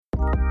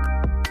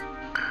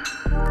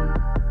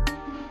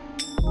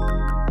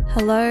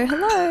Hello.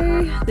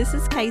 This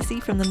is Casey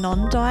from the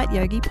Non-Diet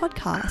Yogi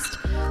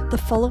podcast. The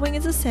following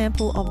is a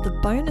sample of the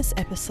bonus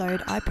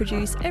episode I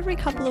produce every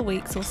couple of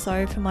weeks or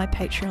so for my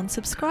Patreon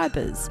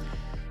subscribers.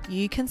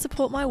 You can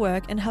support my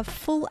work and have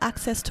full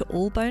access to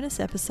all bonus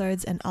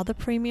episodes and other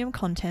premium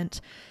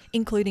content,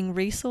 including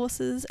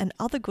resources and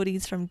other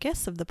goodies from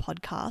guests of the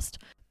podcast,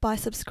 by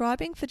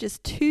subscribing for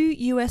just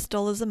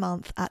 $2 a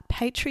month at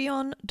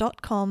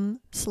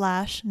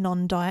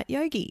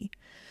patreon.com/nondietyogi.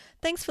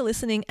 Thanks for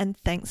listening and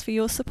thanks for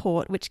your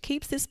support, which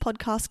keeps this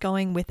podcast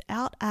going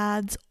without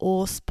ads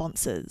or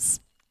sponsors.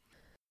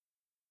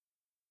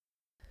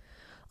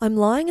 I'm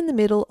lying in the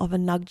middle of a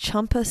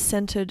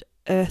Nagchampa-centered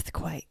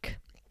earthquake.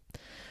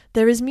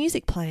 There is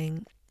music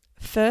playing.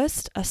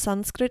 First, a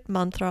Sanskrit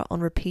mantra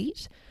on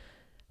repeat,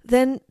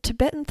 then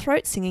Tibetan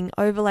throat singing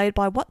overlaid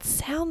by what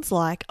sounds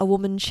like a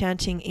woman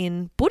chanting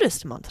in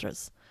Buddhist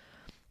mantras.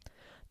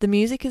 The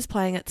music is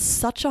playing at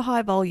such a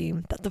high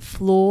volume that the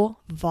floor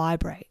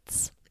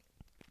vibrates.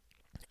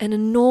 An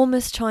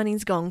enormous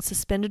Chinese gong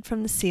suspended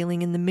from the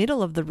ceiling in the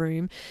middle of the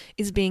room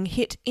is being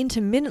hit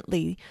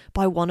intermittently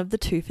by one of the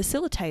two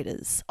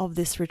facilitators of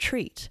this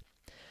retreat.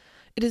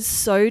 It is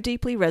so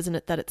deeply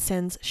resonant that it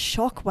sends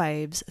shock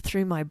waves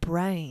through my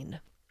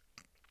brain.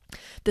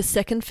 The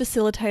second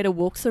facilitator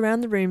walks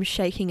around the room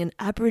shaking an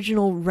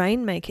Aboriginal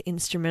rainmaker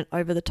instrument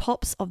over the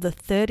tops of the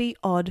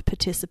 30-odd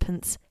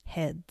participants'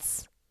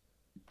 heads.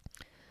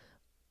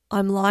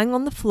 I'm lying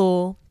on the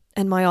floor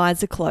and my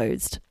eyes are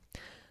closed.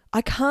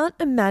 I can't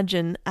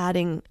imagine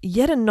adding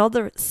yet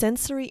another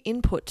sensory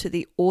input to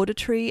the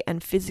auditory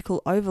and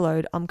physical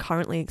overload I'm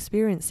currently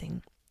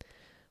experiencing.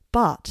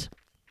 But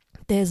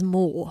there's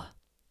more.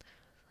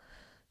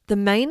 The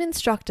main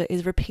instructor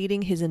is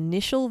repeating his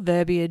initial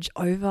verbiage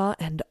over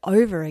and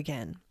over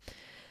again.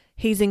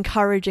 He's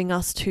encouraging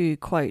us to,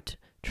 quote,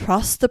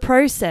 trust the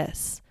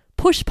process,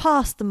 push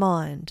past the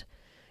mind.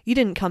 You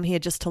didn't come here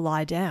just to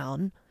lie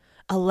down.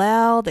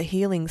 Allow the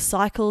healing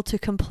cycle to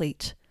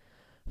complete.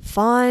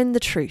 Find the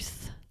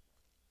truth.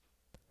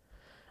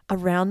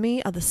 Around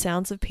me are the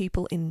sounds of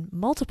people in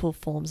multiple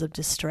forms of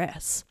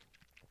distress.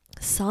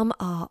 Some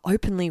are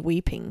openly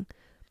weeping.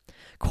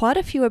 Quite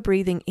a few are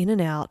breathing in and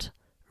out,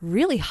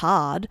 really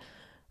hard,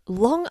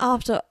 long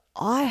after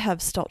I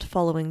have stopped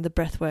following the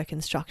breathwork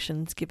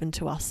instructions given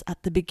to us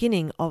at the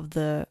beginning of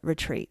the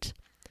retreat.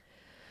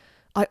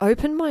 I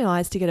open my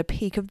eyes to get a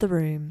peek of the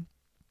room.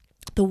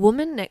 The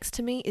woman next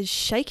to me is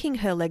shaking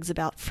her legs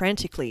about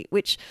frantically,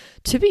 which,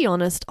 to be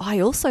honest, I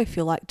also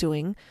feel like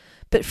doing,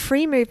 but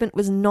free movement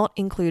was not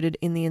included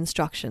in the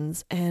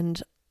instructions,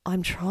 and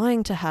I'm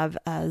trying to have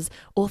as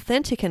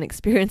authentic an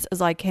experience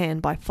as I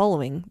can by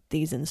following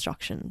these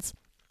instructions.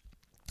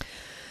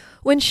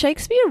 When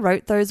Shakespeare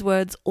wrote those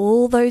words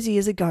all those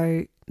years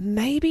ago,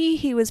 maybe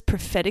he was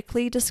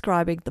prophetically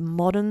describing the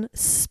modern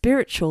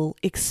spiritual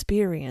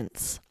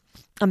experience.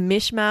 A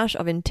mishmash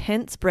of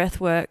intense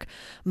breathwork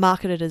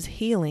marketed as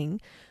healing,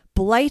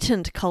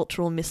 blatant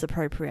cultural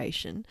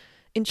misappropriation,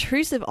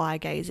 intrusive eye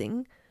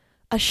gazing,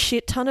 a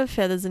shit ton of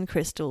feathers and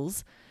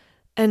crystals,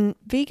 and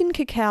vegan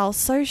cacao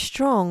so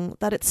strong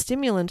that its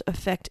stimulant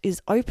effect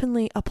is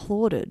openly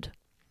applauded.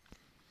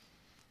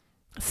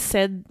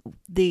 Said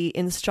the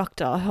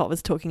instructor I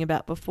was talking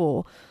about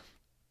before,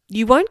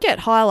 you won't get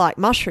high like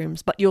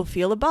mushrooms, but you'll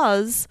feel a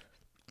buzz.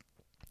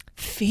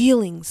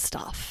 Feeling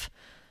stuff.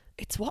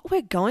 It's what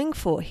we're going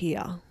for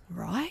here,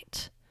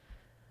 right?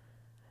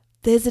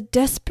 There's a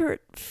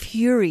desperate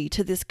fury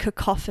to this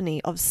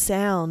cacophony of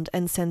sound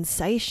and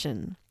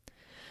sensation.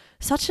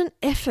 Such an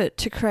effort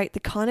to create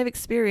the kind of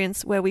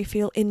experience where we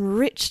feel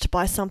enriched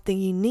by something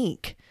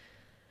unique.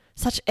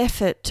 Such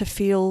effort to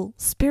feel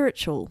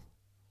spiritual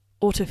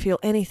or to feel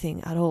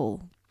anything at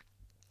all.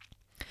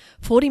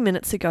 40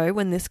 minutes ago,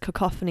 when this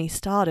cacophony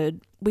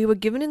started, we were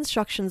given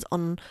instructions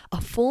on a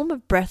form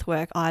of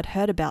breathwork I had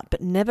heard about but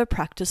never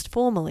practiced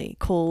formally,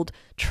 called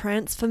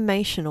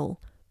transformational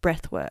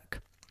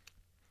breathwork.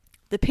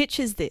 The pitch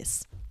is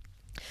this.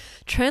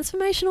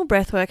 Transformational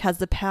breathwork has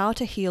the power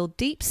to heal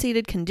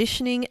deep-seated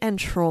conditioning and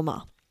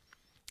trauma.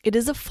 It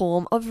is a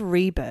form of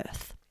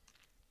rebirth.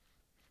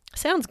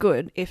 Sounds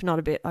good, if not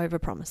a bit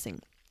overpromising.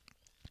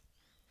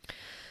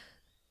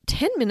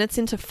 10 minutes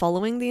into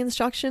following the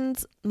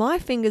instructions, my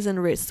fingers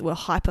and wrists were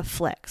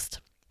hyperflexed.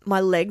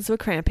 My legs were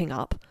cramping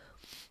up.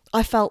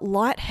 I felt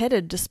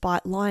lightheaded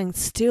despite lying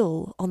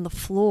still on the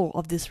floor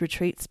of this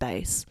retreat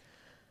space.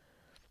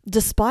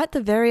 Despite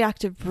the very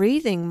active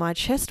breathing, my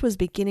chest was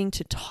beginning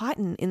to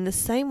tighten in the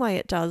same way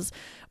it does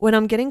when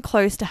I'm getting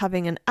close to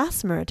having an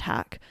asthma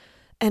attack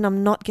and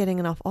I'm not getting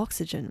enough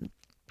oxygen.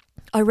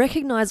 I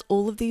recognize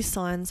all of these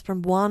signs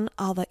from one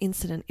other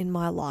incident in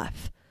my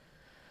life.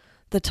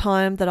 The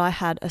time that I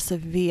had a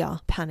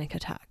severe panic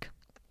attack.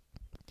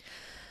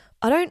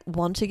 I don't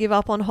want to give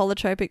up on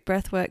holotropic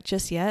breathwork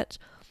just yet.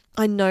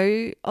 I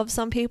know of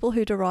some people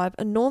who derive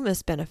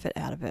enormous benefit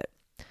out of it.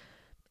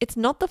 It's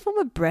not the form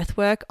of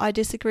breathwork I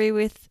disagree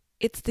with,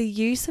 it's the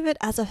use of it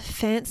as a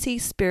fancy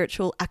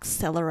spiritual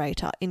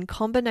accelerator in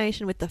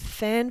combination with the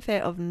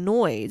fanfare of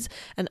noise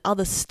and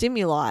other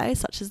stimuli,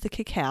 such as the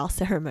cacao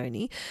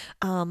ceremony,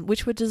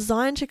 which were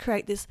designed to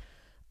create this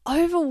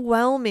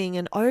overwhelming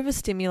and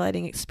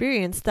overstimulating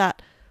experience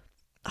that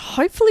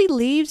hopefully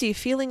leaves you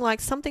feeling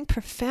like something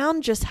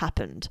profound just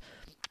happened.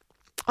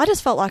 I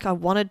just felt like I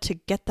wanted to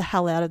get the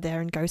hell out of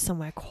there and go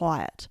somewhere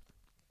quiet.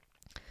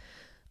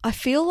 I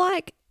feel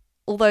like,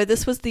 although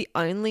this was the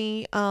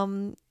only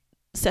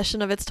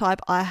session of its type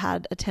I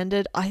had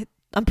attended,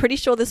 I'm pretty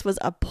sure this was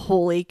a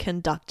poorly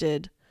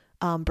conducted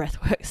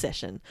breathwork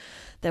session.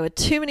 There were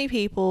too many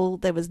people,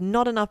 there was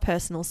not enough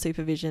personal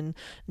supervision,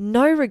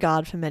 no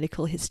regard for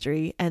medical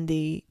history and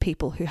the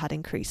people who had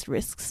increased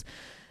risks,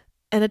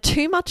 and a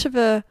too much of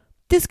a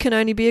this can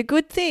only be a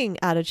good thing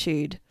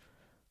attitude.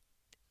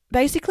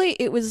 Basically,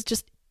 it was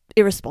just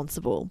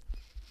irresponsible.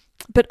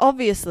 But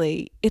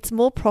obviously, it's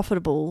more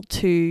profitable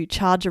to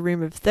charge a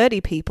room of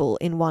 30 people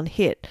in one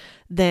hit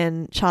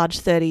than charge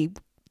 30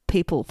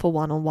 people for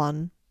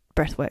one-on-one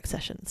breathwork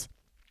sessions.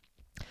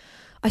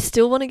 I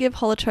still want to give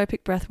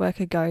holotropic breathwork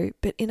a go,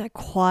 but in a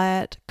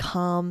quiet,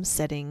 calm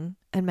setting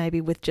and maybe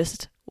with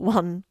just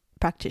one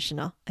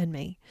practitioner and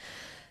me.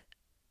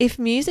 If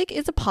music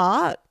is a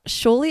part,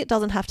 surely it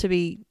doesn't have to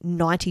be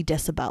 90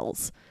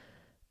 decibels.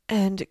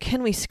 And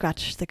can we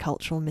scratch the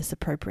cultural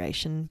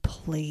misappropriation,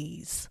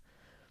 please?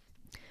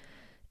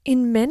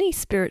 In many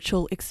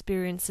spiritual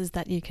experiences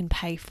that you can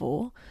pay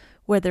for,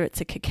 whether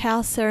it's a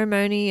cacao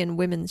ceremony and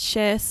women's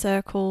share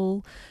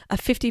circle, a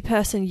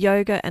 50-person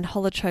yoga and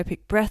holotropic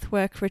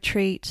breathwork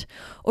retreat,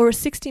 or a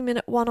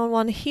 60-minute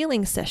one-on-one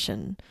healing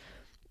session,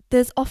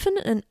 there's often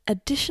an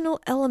additional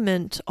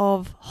element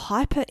of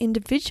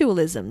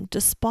hyper-individualism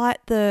despite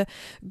the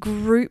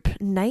group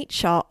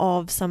nature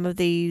of some of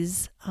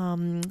these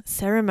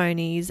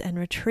ceremonies and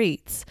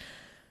retreats.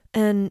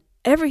 And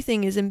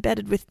everything is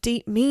embedded with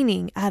deep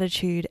meaning,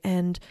 attitude,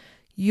 and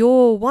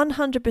you're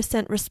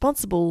 100%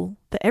 responsible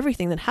for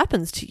everything that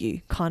happens to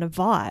you kind of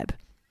vibe.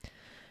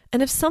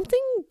 And if something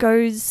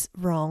goes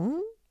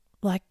wrong,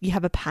 like you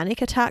have a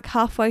panic attack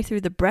halfway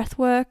through the breath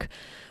work,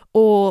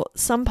 or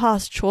some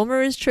past trauma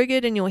is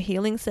triggered in your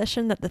healing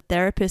session that the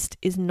therapist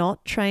is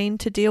not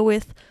trained to deal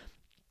with,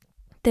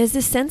 there's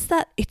this sense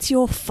that it's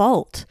your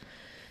fault,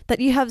 that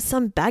you have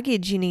some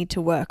baggage you need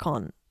to work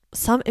on,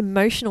 some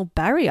emotional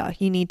barrier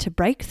you need to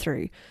break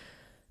through.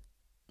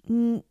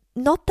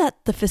 Not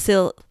that the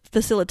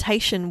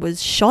facilitation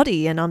was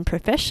shoddy and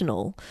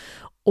unprofessional,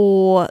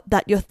 or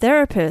that your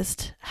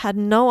therapist had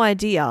no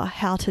idea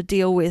how to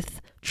deal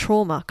with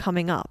trauma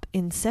coming up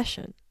in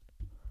session.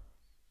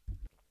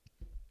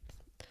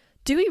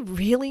 Do we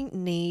really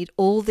need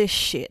all this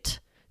shit?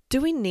 Do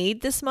we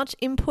need this much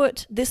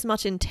input, this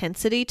much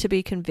intensity to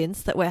be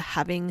convinced that we're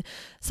having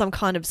some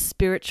kind of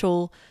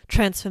spiritual,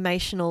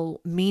 transformational,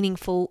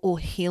 meaningful, or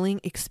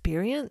healing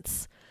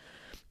experience?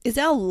 Is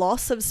our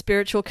loss of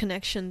spiritual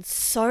connection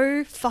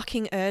so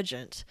fucking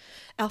urgent?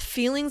 Our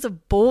feelings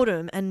of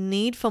boredom and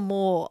need for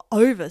more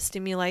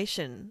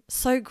overstimulation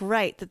so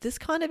great that this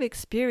kind of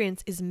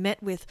experience is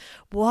met with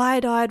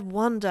wide-eyed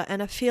wonder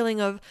and a feeling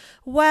of,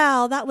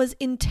 wow, that was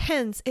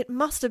intense, it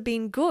must have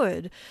been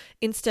good,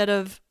 instead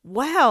of,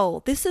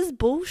 wow, this is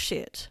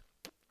bullshit?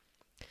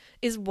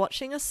 Is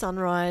watching a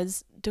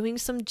sunrise, doing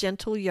some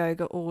gentle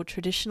yoga or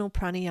traditional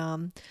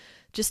pranayama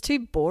just too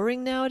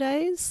boring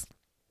nowadays?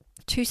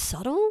 Too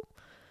subtle?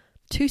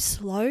 Too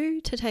slow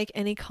to take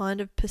any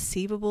kind of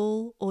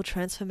perceivable or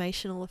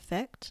transformational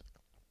effect?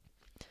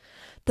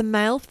 The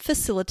male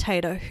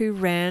facilitator who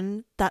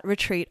ran that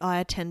retreat I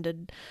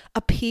attended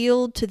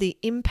appealed to the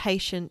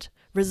impatient,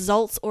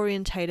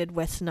 results-orientated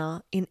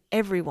Westerner in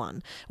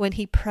everyone when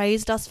he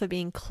praised us for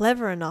being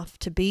clever enough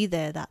to be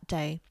there that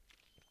day.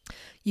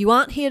 "You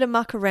aren't here to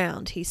muck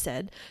around," he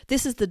said.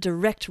 "This is the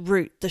direct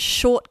route, the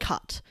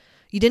shortcut.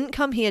 You didn't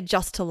come here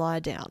just to lie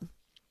down."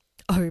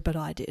 Oh, but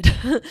I did.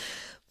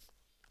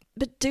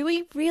 But do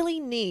we really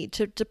need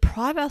to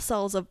deprive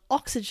ourselves of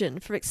oxygen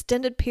for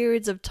extended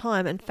periods of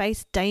time and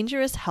face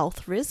dangerous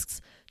health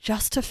risks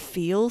just to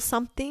feel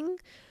something?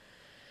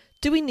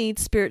 Do we need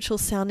spiritual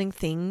sounding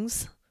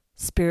things,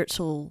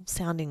 spiritual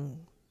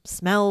sounding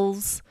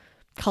smells,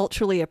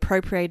 culturally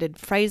appropriated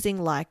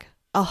phrasing like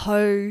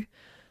aho,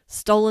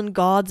 stolen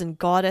gods and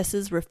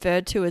goddesses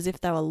referred to as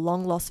if they were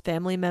long lost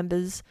family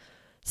members,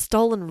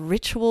 stolen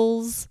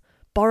rituals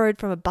borrowed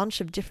from a bunch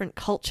of different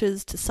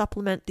cultures to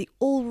supplement the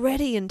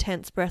already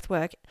intense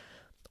breathwork,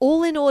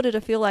 all in order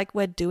to feel like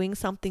we're doing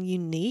something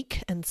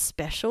unique and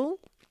special?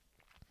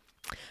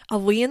 Are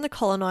we in the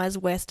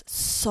colonized West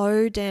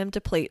so damn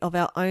deplete of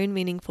our own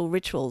meaningful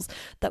rituals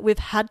that we've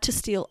had to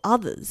steal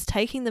others,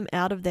 taking them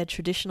out of their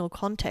traditional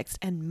context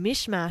and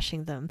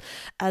mishmashing them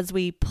as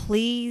we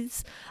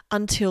please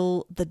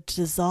until the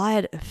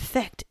desired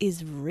effect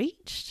is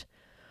reached?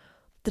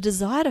 The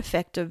desired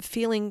effect of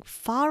feeling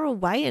far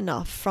away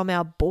enough from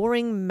our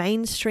boring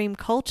mainstream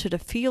culture to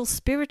feel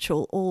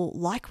spiritual or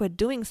like we're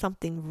doing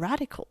something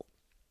radical.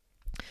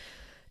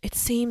 It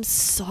seems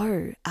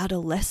so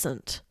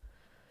adolescent.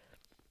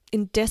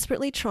 in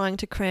desperately trying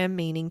to cram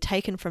meaning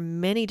taken from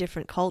many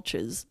different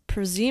cultures,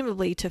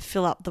 presumably to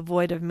fill up the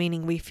void of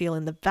meaning we feel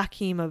in the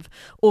vacuum of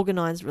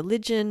organized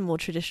religion, more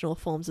traditional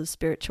forms of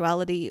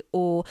spirituality,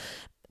 or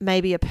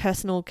maybe a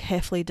personal,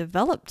 carefully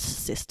developed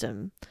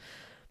system,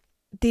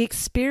 the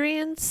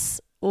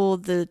experience or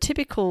the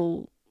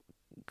typical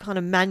kind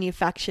of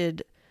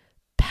manufactured,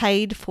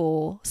 paid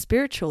for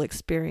spiritual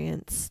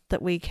experience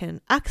that we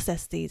can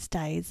access these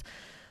days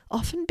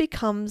often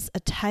becomes a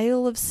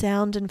tale of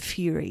sound and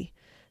fury,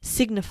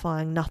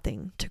 signifying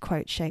nothing, to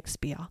quote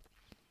Shakespeare.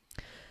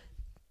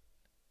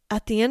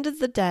 At the end of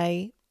the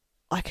day,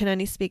 I can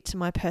only speak to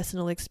my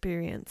personal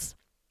experience.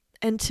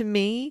 And to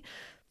me,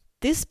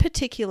 this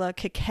particular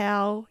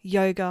cacao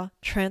yoga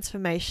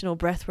transformational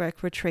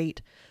breathwork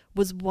retreat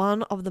was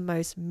one of the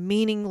most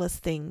meaningless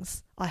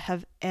things I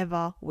have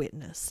ever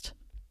witnessed.